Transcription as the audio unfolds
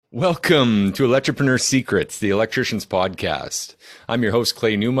Welcome to Electropreneur Secrets, the Electricians Podcast. I'm your host,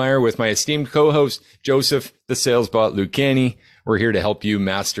 Clay Newmeyer, with my esteemed co-host, Joseph, the salesbot Lucani. We're here to help you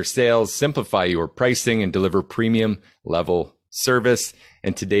master sales, simplify your pricing, and deliver premium level service.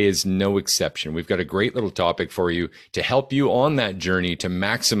 And today is no exception. We've got a great little topic for you to help you on that journey to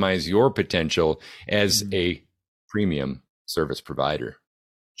maximize your potential as a premium service provider.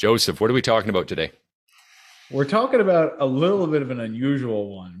 Joseph, what are we talking about today? We're talking about a little bit of an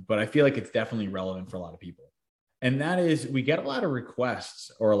unusual one, but I feel like it's definitely relevant for a lot of people. And that is, we get a lot of requests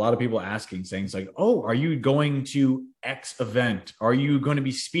or a lot of people asking things like, oh, are you going to X event? Are you going to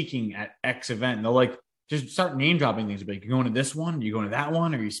be speaking at X event? And they'll like just start name dropping things. Like, you're going to this one? Are you going to that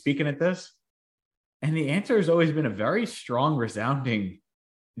one? Are you speaking at this? And the answer has always been a very strong, resounding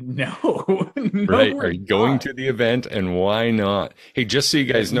no. Right. Are you going to the event, and why not? Hey, just so you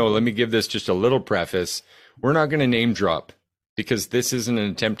guys know, let me give this just a little preface. We're not going to name drop because this isn't an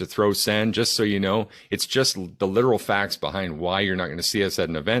attempt to throw sand, just so you know. It's just the literal facts behind why you're not going to see us at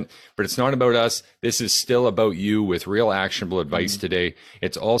an event. But it's not about us. This is still about you with real actionable advice today.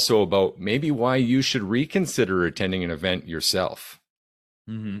 It's also about maybe why you should reconsider attending an event yourself.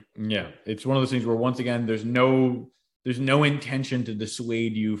 Yeah. It's one of those things where, once again, there's no intention to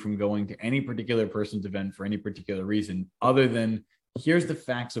dissuade you from going to any particular person's event for any particular reason, other than here's the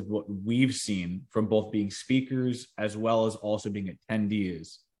facts of what we've seen from both being speakers as well as also being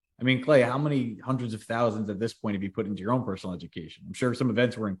attendees. I mean, Clay, how many hundreds of thousands at this point have you put into your own personal education? I'm sure some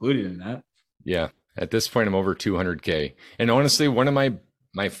events were included in that. Yeah. At this point, I'm over 200K. And honestly, one of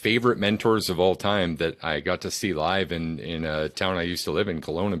my favorite mentors of all time that I got to see live in a town I used to live in,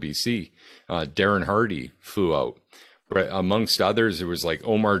 Kelowna, BC, Darren Hardy flew out. But amongst others, it was like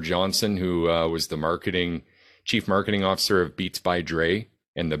Omar Johnson, who was the chief marketing officer of Beats by Dre,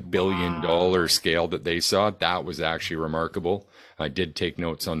 and the $1 billion scale that they saw. That was actually remarkable. I did take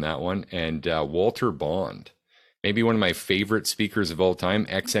notes on that one. And Walter Bond, maybe one of my favorite speakers of all time,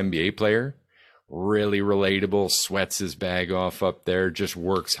 ex-NBA player, really relatable, sweats his bag off up there, just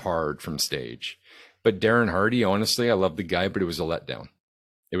works hard from stage. But Darren Hardy, honestly, I love the guy, but it was a letdown.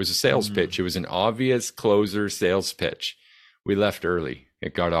 It was a sales pitch. It was an obvious closer sales pitch. We left early.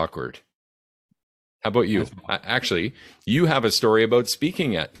 It got awkward. How about you? Actually, you have a story about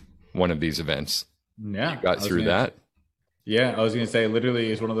speaking at one of these events. Yeah. You got through that. Yeah, I was going to say,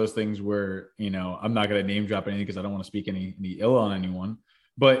 literally, it's one of those things where, I'm not going to name drop anything because I don't want to speak any ill on anyone.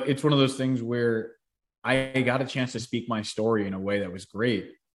 But it's one of those things where I got a chance to speak my story in a way that was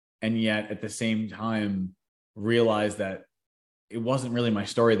great. And yet at the same time, realized that it wasn't really my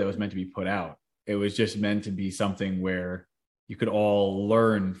story that was meant to be put out. It was just meant to be something where you could all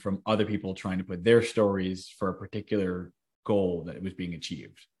learn from other people trying to put their stories for a particular goal that was being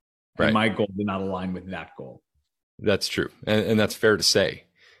achieved. Right. And my goal did not align with that goal. That's true. And that's fair to say.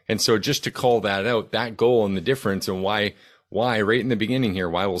 And so just to call that out, that goal and the difference, and why right in the beginning here,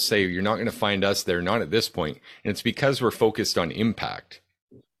 why we'll say you're not going to find us there, not at this point. And it's because we're focused on impact,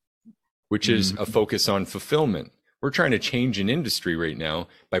 which is a focus on fulfillment. We're trying to change an industry right now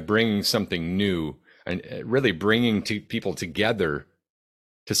by bringing something new and really bringing people together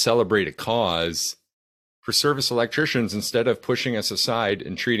to celebrate a cause for service electricians instead of pushing us aside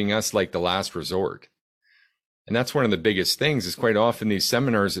and treating us like the last resort. And that's one of the biggest things, is quite often these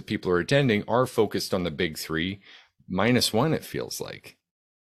seminars that people are attending are focused on the big three, -1, it feels like.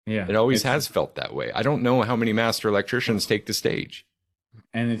 Yeah. It always has felt that way. I don't know how many master electricians take the stage.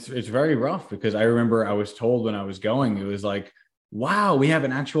 And it's very rough, because I remember I was told when I was going, it was like, wow, we have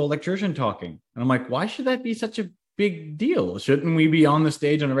an actual electrician talking. And I'm like, why should that be such a big deal? Shouldn't we be on the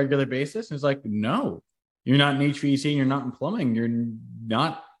stage on a regular basis? And it's like, no, you're not in HVAC and you're not in plumbing. You're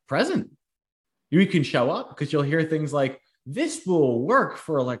not present. You can show up because you'll hear things like, this will work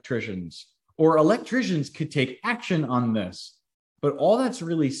for electricians, or electricians could take action on this. But all that's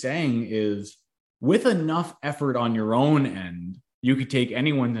really saying is, with enough effort on your own end, you could take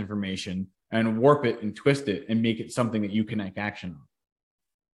anyone's information and warp it and twist it and make it something that you can take action on.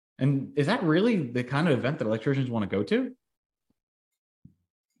 And is that really the kind of event that electricians want to go to?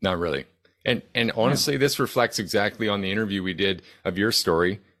 Not really. And honestly, this reflects exactly on the interview we did of your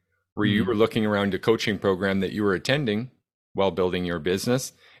story, where you were looking around a coaching program that you were attending while building your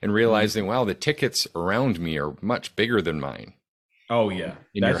business and realizing, wow, the tickets around me are much bigger than mine. Oh, yeah.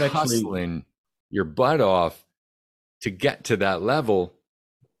 And you're hustling your butt off to get to that level,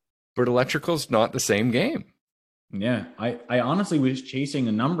 but electrical's not the same game. Yeah, I honestly was chasing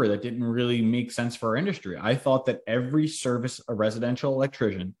a number that didn't really make sense for our industry. I thought that every service, a residential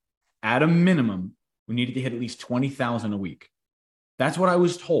electrician, at a minimum, we needed to hit at least 20,000 a week. That's what I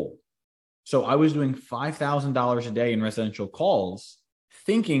was told. So I was doing $5,000 a day in residential calls,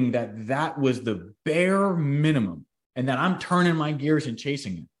 thinking that that was the bare minimum and that I'm turning my gears and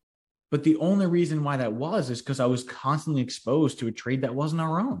chasing it. But the only reason why that was is because I was constantly exposed to a trade that wasn't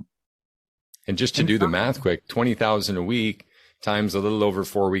our own. And just to do the math quick, 20,000 a week times a little over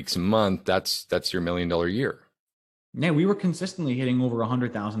 4 weeks a month, that's your $1 million year. Yeah, we were consistently hitting over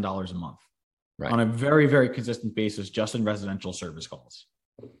 $100,000 a month, right, on a very, very consistent basis, just in residential service calls.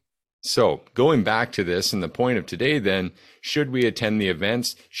 So going back to this and the point of today, then, should we attend the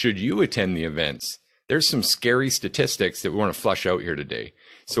events? Should you attend the events? There's some scary statistics that we want to flush out here today.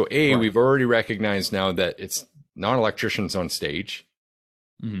 So A, we've already recognized now that it's not electricians on stage.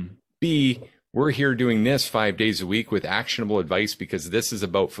 Mm-hmm. B, we're here doing this 5 days a week with actionable advice because this is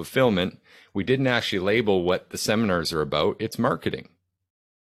about fulfillment. We didn't actually label what the seminars are about. It's marketing.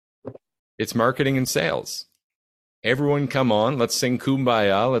 It's marketing and sales. Everyone come on, let's sing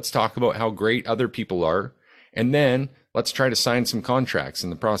Kumbaya. Let's talk about how great other people are. And then let's try to sign some contracts in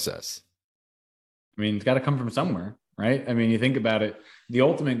the process. I mean, it's got to come from somewhere, right? I mean, you think about it, the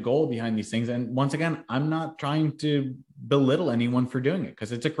ultimate goal behind these things. And once again, I'm not trying to belittle anyone for doing it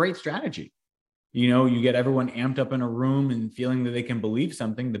because it's a great strategy. You know, you get everyone amped up in a room and feeling that they can believe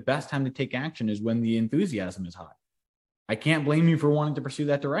something. The best time to take action is when the enthusiasm is high. I can't blame you for wanting to pursue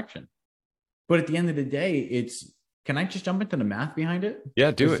that direction. But at the end of the day, it's, can I just jump into the math behind it?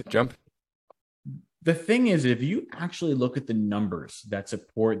 Yeah, do it. Jump. The thing is, if you actually look at the numbers that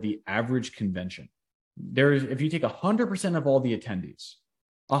support the average convention, if you take 100% of all the attendees,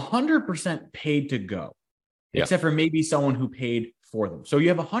 100% paid to go, except for maybe someone who paid for them. So you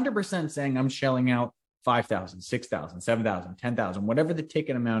have 100% saying I'm shelling out 5,000, 6,000, 7,000, 10,000, whatever the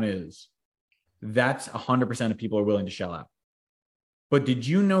ticket amount is. That's 100% of people are willing to shell out. But did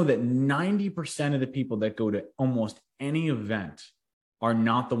you know that 90% of the people that go to almost any event are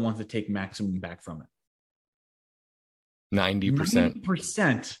not the ones that take maximum back from it?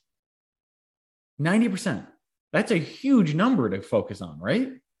 90%. 90%. That's a huge number to focus on,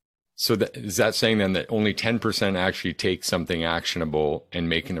 right? So is that saying then that only 10% actually take something actionable and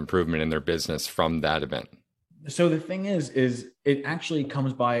make an improvement in their business from that event? So the thing is it actually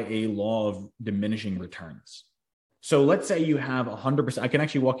comes by a law of diminishing returns. So let's say you have 100%. I can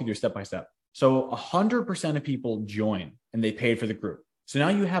actually walk you through step by step. So 100% of people join and they paid for the group. So now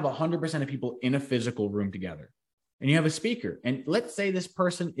you have 100% of people in a physical room together and you have a speaker. And let's say this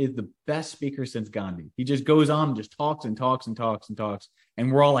person is the best speaker since Gandhi. He just goes on and just talks and talks and talks and talks.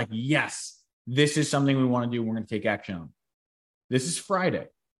 And we're all like, yes, this is something we want to do. We're going to take action on. This is Friday,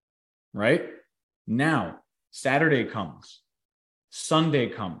 right? Now, Saturday comes, Sunday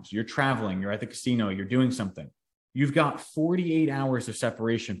comes, you're traveling, you're at the casino, you're doing something. You've got 48 hours of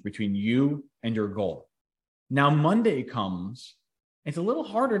separation between you and your goal. Now, Monday comes, it's a little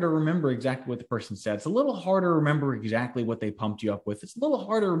harder to remember exactly what the person said. It's a little harder to remember exactly what they pumped you up with. It's a little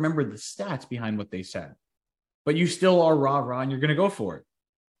harder to remember the stats behind what they said. But you still are rah-rah and you're going to go for it.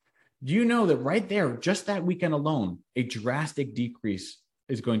 Do you know that right there, just that weekend alone, a drastic decrease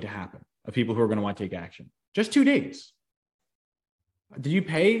is going to happen of people who are going to want to take action? Just 2 days. Did you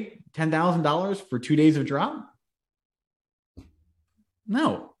pay $10,000 for 2 days of drop?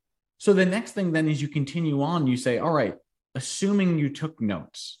 No. So the next thing then is you continue on. You say, all right, assuming you took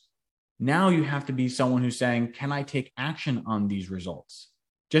notes, now you have to be someone who's saying, can I take action on these results?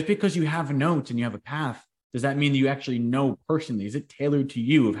 Just because you have notes and you have a path, does that mean that you actually know personally? Is it tailored to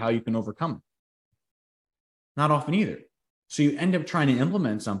you of how you can overcome it? Not often either. So you end up trying to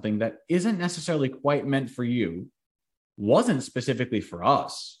implement something that isn't necessarily quite meant for you, wasn't specifically for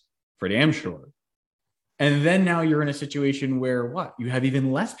us, for damn sure. And then now you're in a situation where what? You have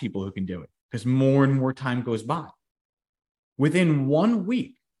even less people who can do it because more and more time goes by. Within 1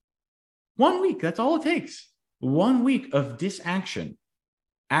 week, that's all it takes. 1 week of disaction,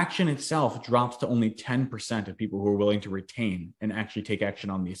 action itself drops to only 10% of people who are willing to retain and actually take action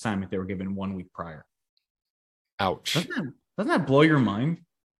on the assignment they were given 1 week prior. Ouch. Doesn't that blow your mind?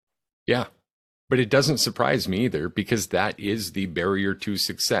 Yeah, but it doesn't surprise me either because that is the barrier to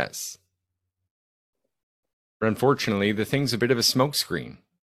success. But unfortunately, the thing's a bit of a smokescreen.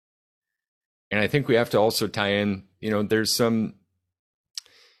 And I think we have to also tie in, there's some,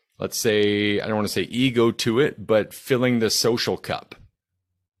 let's say, I don't want to say ego to it, but filling the social cup.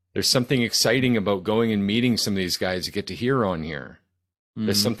 There's something exciting about going and meeting some of these guys you get to hear on here. Mm-hmm.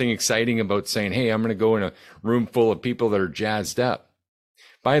 There's something exciting about saying, hey, I'm going to go in a room full of people that are jazzed up.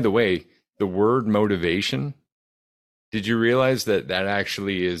 By the way, the word motivation, did you realize that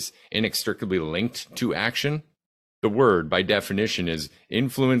actually is inextricably linked to action? The word, by definition, is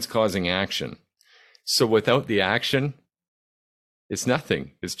influence causing action. So without the action, it's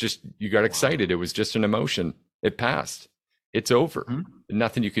nothing. It's just, you got excited. It was just an emotion. It passed. It's over.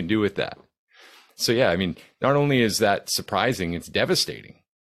 Nothing you can do with that. So yeah, I mean, not only is that surprising, it's devastating.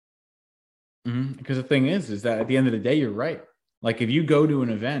 Because the thing is that at the end of the day, you're right. Like if you go to an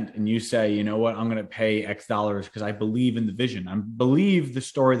event and you say, you know what, I'm going to pay X dollars because I believe in the vision, I believe the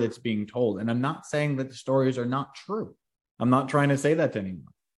story that's being told. And I'm not saying that the stories are not true. I'm not trying to say that to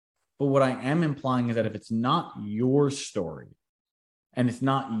anyone. But what I am implying is that if it's not your story and it's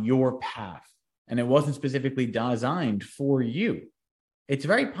not your path and it wasn't specifically designed for you, it's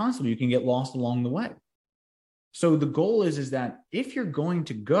very possible you can get lost along the way. So the goal is that if you're going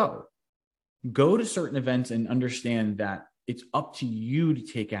to go to certain events and understand that it's up to you to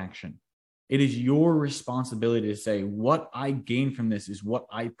take action. It is your responsibility to say, what I gain from this is what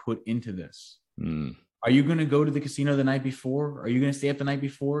I put into this. Are you going to go to the casino the night before? Are you going to stay up the night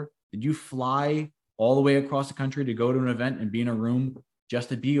before? Did you fly all the way across the country to go to an event and be in a room just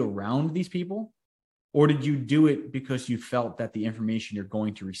to be around these people? Or did you do it because you felt that the information you're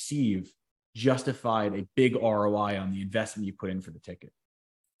going to receive justified a big ROI on the investment you put in for the ticket?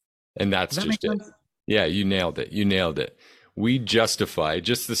 And that's just it. Yeah, you nailed it. You nailed it. We justify,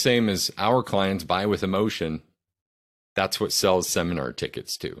 just the same as our clients buy with emotion. That's what sells seminar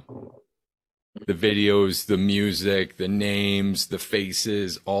tickets too. The videos, the music, the names, the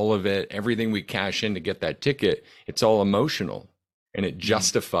faces, all of it, everything we cash in to get that ticket, it's all emotional. And it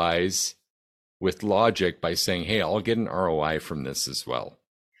justifies with logic by saying, hey, I'll get an ROI from this as well.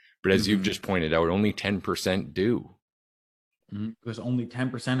 But as you've just pointed out, only 10% do. Because only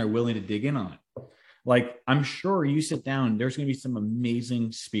 10% are willing to dig in on it. Like, I'm sure you sit down, there's going to be some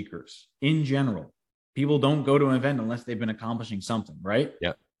amazing speakers in general. People don't go to an event unless they've been accomplishing something, right?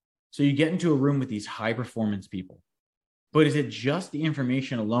 Yeah. So you get into a room with these high performance people, but is it just the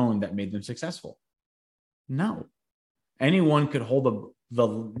information alone that made them successful? No. Anyone could hold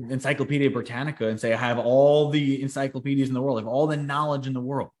the Encyclopedia Britannica and say, I have all the encyclopedias in the world, I have all the knowledge in the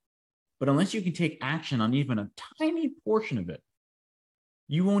world. But unless you can take action on even a tiny portion of it,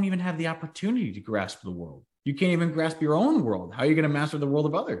 you won't even have the opportunity to grasp the world. You can't even grasp your own world. How are you going to master the world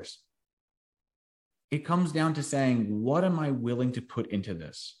of others? It comes down to saying, what am I willing to put into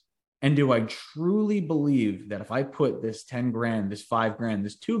this? And do I truly believe that if I put this 10 grand, this 5 grand,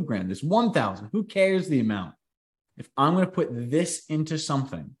 this 2 grand, this 1,000, who cares the amount? If I'm going to put this into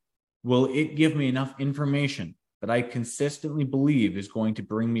something, will it give me enough information that I consistently believe is going to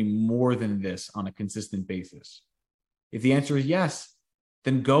bring me more than this on a consistent basis? If the answer is yes,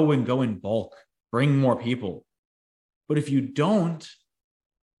 then go in bulk, bring more people. But if you don't,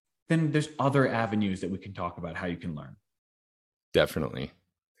 then there's other avenues that we can talk about how you can learn. Definitely.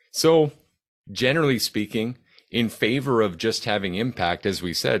 So generally speaking, in favor of just having impact, as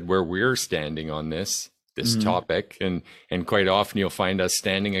we said, where we're standing on this topic, and quite often you'll find us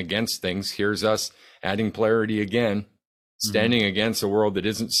standing against things. Here's us adding polarity again, standing against a world that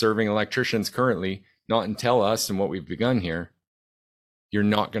isn't serving electricians currently, not until us and what we've begun here. You're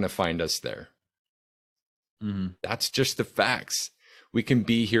not going to find us there. That's just the facts. We can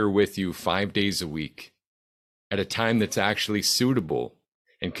be here with you 5 days a week at a time that's actually suitable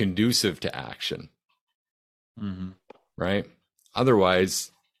and conducive to action. Right?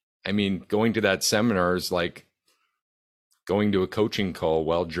 Otherwise, I mean, going to that seminar is like going to a coaching call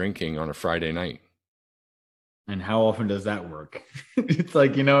while drinking on a Friday night. And how often does that work? It's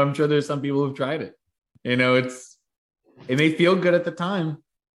like, I'm sure there's some people who've tried it. It may feel good at the time,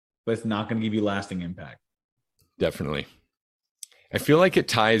 but it's not going to give you lasting impact. Definitely. I feel like it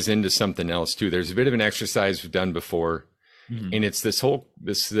ties into something else too. There's a bit of an exercise we've done before, and it's this whole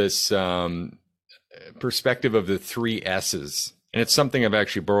perspective of the 3 S's. And it's something I've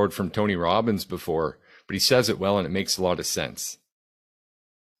actually borrowed from Tony Robbins before, but he says it well and it makes a lot of sense.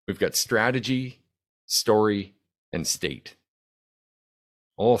 We've got strategy, story, and state.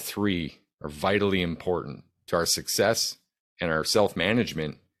 All 3 are vitally important to our success and our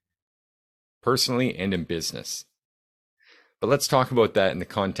self-management, personally and in business. But let's talk about that in the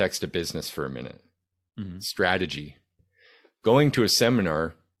context of business for a minute. Strategy. Going to a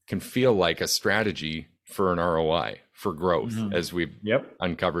seminar can feel like a strategy for an ROI, for growth, as we've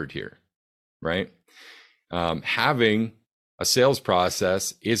uncovered here, right? Having a sales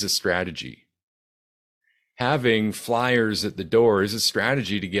process is a strategy. Having flyers at the door is a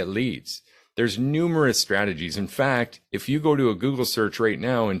strategy to get leads. There's numerous strategies. In fact, if you go to a Google search right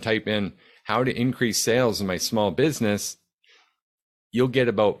now and type in how to increase sales in my small business, you'll get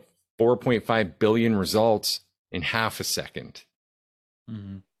about 4.5 billion results in half a second.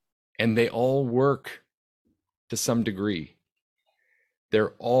 And they all work to some degree.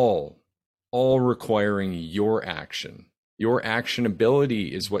 They're all requiring your action. Your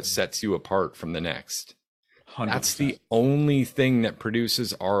actionability is what sets you apart from the next. That's 100%. the only thing that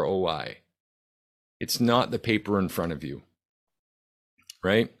produces ROI. It's not the paper in front of you,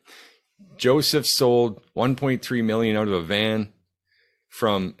 right? Joseph sold 1.3 million out of a van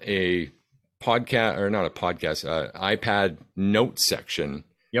from a podcast, or not a podcast, iPad note section.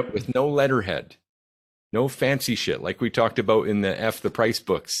 Yep. With no letterhead, no fancy shit like we talked about in the F the price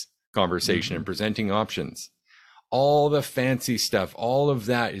books conversation and presenting options. All the fancy stuff, all of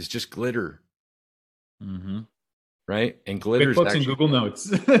that is just glitter. Right? And glitter's QuickBooks actually, and Google Notes.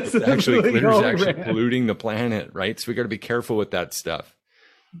 glitter's actually polluting the planet, right? So we got to be careful with that stuff.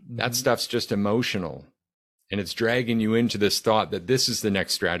 That stuff's just emotional. And it's dragging you into this thought that this is the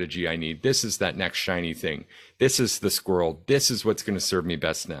next strategy I need. This is that next shiny thing. This is the squirrel. This is what's going to serve me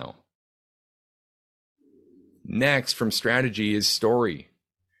best now. Next from strategy is story.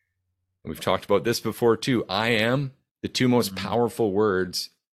 We've talked about this before too. I am the two most powerful words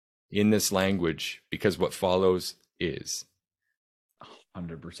in this language because what follows is.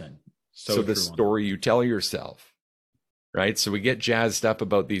 100%. So the story you tell yourself, right? So we get jazzed up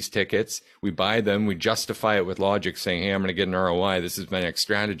about these tickets. We buy them. We justify it with logic saying, hey, I'm going to get an ROI. This is my next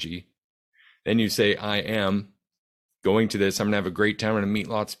strategy. Then you say, I am going to this. I'm going to have a great time. I'm going to meet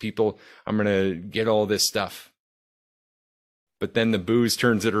lots of people. I'm going to get all this stuff. But then the booze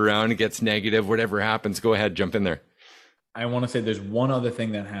turns it around. It gets negative. Whatever happens, go ahead, jump in there. I want to say there's one other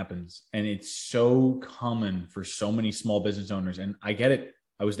thing that happens, and it's so common for so many small business owners. And I get it.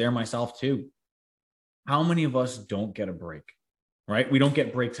 I was there myself too. How many of us don't get a break, right? We don't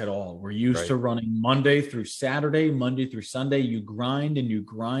get breaks at all. We're used to running Monday through Saturday, Monday through Sunday. You grind and you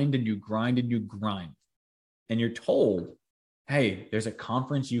grind and you grind and you grind. And you're told, hey, there's a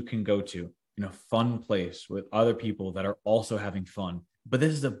conference you can go to in a fun place with other people that are also having fun. But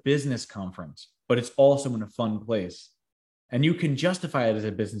this is a business conference, but it's also in a fun place. And you can justify it as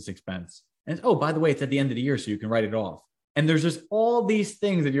a business expense. And oh, by the way, it's at the end of the year, so you can write it off. And there's just all these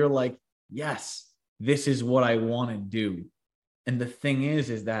things that you're like, yes, this is what I want to do. And the thing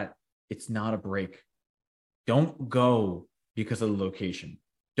is that it's not a break. Don't go because of the location.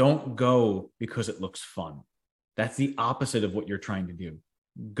 Don't go because it looks fun. That's the opposite of what you're trying to do.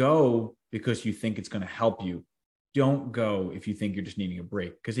 Go because you think it's going to help you. Don't go if you think you're just needing a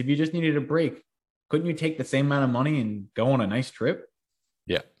break. Because if you just needed a break, couldn't you take the same amount of money and go on a nice trip?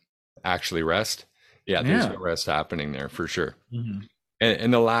 Yeah. Actually rest. Yeah, there's no rest happening there for sure.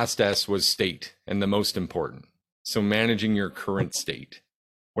 And the last S was state, and the most important. So managing your current state.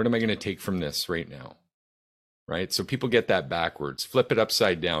 What am I going to take from this right now? Right? So people get that backwards. Flip it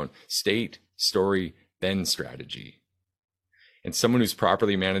upside down. State, story, then strategy. And someone who's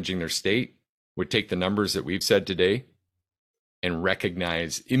properly managing their state would take the numbers that we've said today and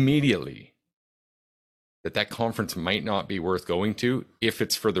recognize immediately that that conference might not be worth going to if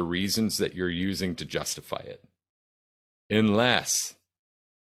it's for the reasons that you're using to justify it. Unless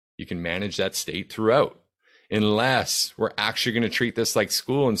you can manage that state throughout. Unless we're actually going to treat this like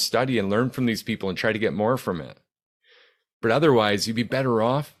school and study and learn from these people and try to get more from it. But otherwise, you'd be better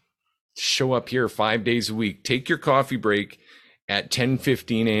off show up here 5 days a week, take your coffee break at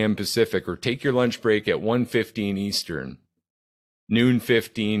 10:15 a.m. Pacific, or take your lunch break at 1:15 Eastern, noon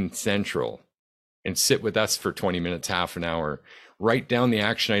 15 Central, and sit with us for 20 minutes, half an hour. Write down the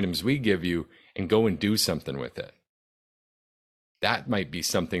action items we give you and go and do something with it. That might be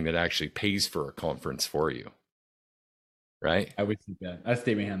something that actually pays for a conference for you. Right? I would think that. I'd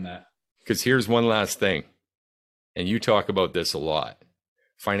stay behind that. Because here's one last thing, and you talk about this a lot.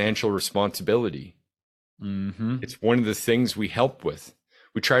 Financial responsibility. It's one of the things we help with.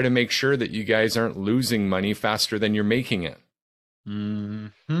 We try to make sure that you guys aren't losing money faster than you're making it.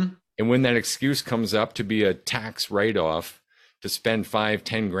 And when that excuse comes up to be a tax write-off, to spend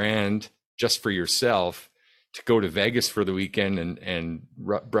 5-10 grand just for yourself, to go to Vegas for the weekend and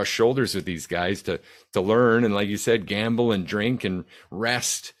brush shoulders with these guys to learn, and like you said, gamble and drink and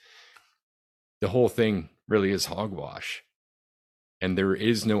rest, the whole thing really is hogwash. And there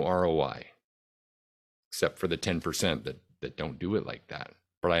is no ROI, except for the 10% that don't do it like that.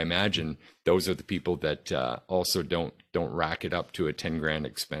 But I imagine those are the people that also don't rack it up to a 10 grand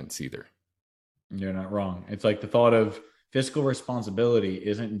expense either. You're not wrong. It's like the thought of fiscal responsibility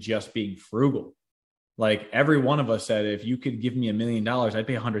isn't just being frugal. Like every one of us said, if you could give me $1 million, I'd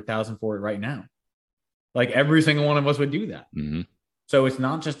pay 100,000 for it right now. Like every single one of us would do that. So it's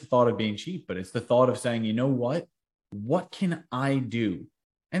not just the thought of being cheap, but it's the thought of saying, you know what? What can I do?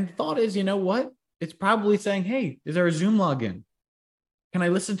 And the thought is, you know what? It's probably saying, hey, is there a Zoom login? Can I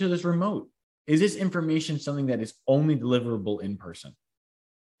listen to this remote? Is this information something that is only deliverable in person?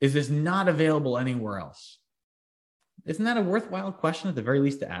 Is this not available anywhere else? Isn't that a worthwhile question at the very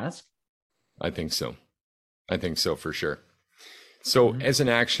least to ask? I think so. I think so for sure. So as an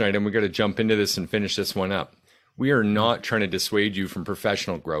action item, we got to jump into this and finish this one up. We are not trying to dissuade you from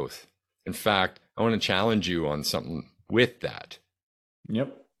professional growth. In fact, I want to challenge you on something with that.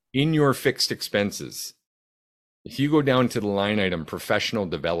 Yep. In your fixed expenses, if you go down to the line item professional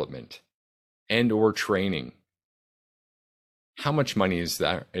development and or training, how much money is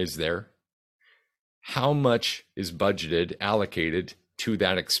there? How much is budgeted, allocated to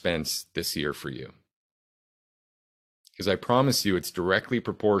that expense this year for you? Because I promise you, it's directly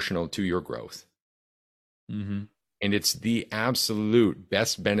proportional to your growth. Mm-hmm. And it's the absolute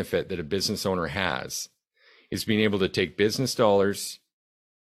best benefit that a business owner has, is being able to take business dollars,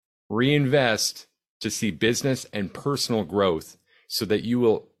 reinvest to see business and personal growth so that you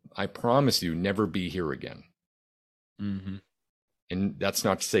will, I promise you, never be here again. Mm-hmm. And that's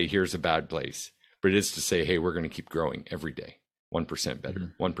not to say here's a bad place, but it is to say, hey, we're going to keep growing every day. 1%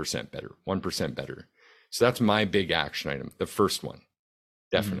 better, 1% better, 1% better. So that's my big action item. The first one,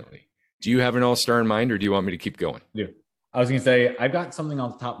 definitely. Mm-hmm. Do you have an all-star in mind, or do you want me to keep going? Yeah. I was going to say, I've got something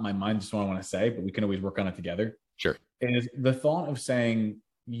off the top of my mind, just what I want to say, but we can always work on it together. Sure. Is the thought of saying,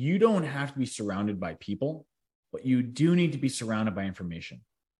 you don't have to be surrounded by people, but you do need to be surrounded by information.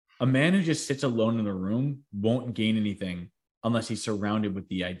 A man who just sits alone in a room won't gain anything unless he's surrounded with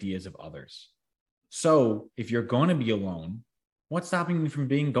the ideas of others. So if you're going to be alone, what's stopping you from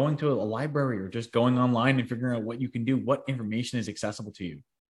going to a library or just going online and figuring out what you can do? What information is accessible to you?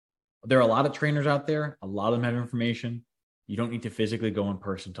 There are a lot of trainers out there. A lot of them have information. You don't need to physically go in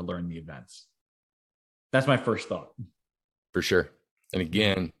person to learn the events. That's my first thought. For sure. And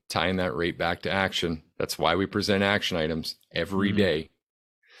again, tying that right back to action. That's why we present action items every day.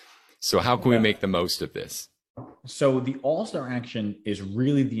 So how can we make the most of this? So the all-star action is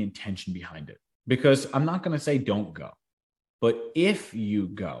really the intention behind it, because I'm not going to say don't go, but if you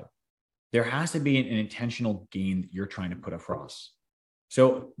go, there has to be an intentional gain that you're trying to put across.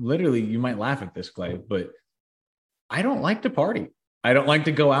 So literally, you might laugh at this, Clay, but I don't like to party. I don't like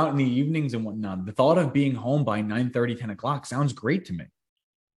to go out in the evenings and whatnot. The thought of being home by 9:30, 10 o'clock sounds great to me.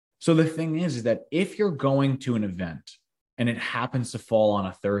 So the thing is that if you're going to an event and it happens to fall on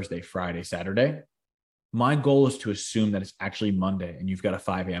a Thursday, Friday, Saturday, my goal is to assume that it's actually Monday and you've got a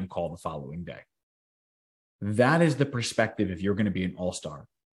 5 a.m. call the following day. That is the perspective if you're going to be an all-star,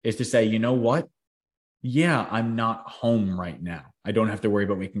 is to say, you know what? Yeah, I'm not home right now. I don't have to worry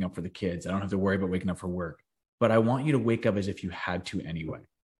about waking up for the kids. I don't have to worry about waking up for work. But I want you to wake up as if you had to anyway.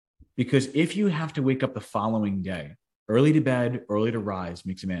 Because if you have to wake up the following day, early to bed, early to rise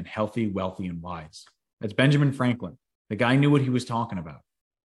makes a man healthy, wealthy, and wise. That's Benjamin Franklin. The guy knew what he was talking about.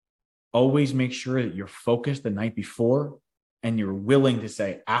 Always make sure that you're focused the night before and you're willing to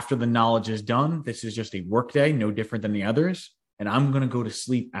say, after the knowledge is done, this is just a work day, no different than the others, and I'm going to go to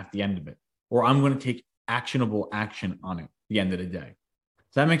sleep at the end of it. Or I'm going to take actionable action on it at the end of the day.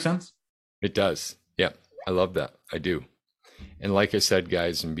 Does that make sense? It does. Yeah, I love that. I do. And like I said,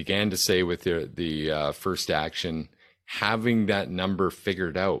 guys, and began to say with the first action, having that number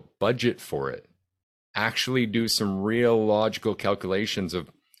figured out, budget for it, actually do some real logical calculations of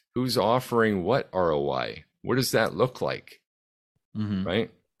who's offering what ROI. What does that look like? Right?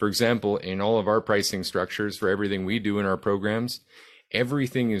 For example, in all of our pricing structures for everything we do in our programs,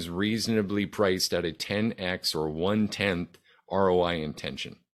 everything is reasonably priced at a 10x or 1/10 ROI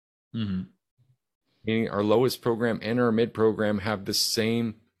intention. Meaning our lowest program and our mid program have the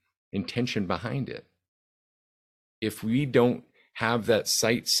same intention behind it. If we don't have that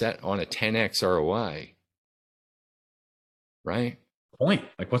sight set on a 10x ROI, right?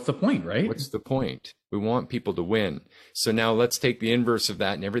 What's the point, right? What's the point? We want people to win. So now let's take the inverse of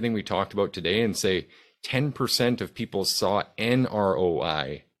that and everything we talked about today and say 10% of people saw an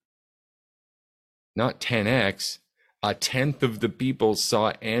ROI, not 10x. A tenth of the people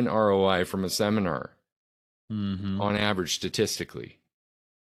saw an ROI from a seminar on average statistically.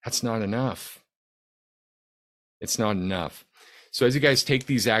 That's not enough. It's not enough. So as you guys take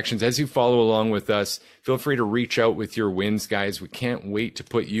these actions, as you follow along with us, feel free to reach out with your wins, guys. We can't wait to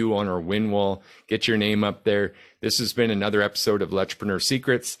put you on our win wall, get your name up there. This has been another episode of Electrepreneur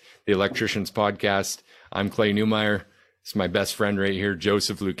Secrets, the Electricians Podcast. I'm Clay Newmeyer. It's my best friend right here,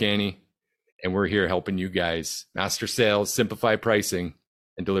 Joseph Lucani. And we're here helping you guys master sales, simplify pricing,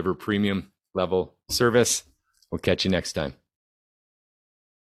 and deliver premium level service. We'll catch you next time.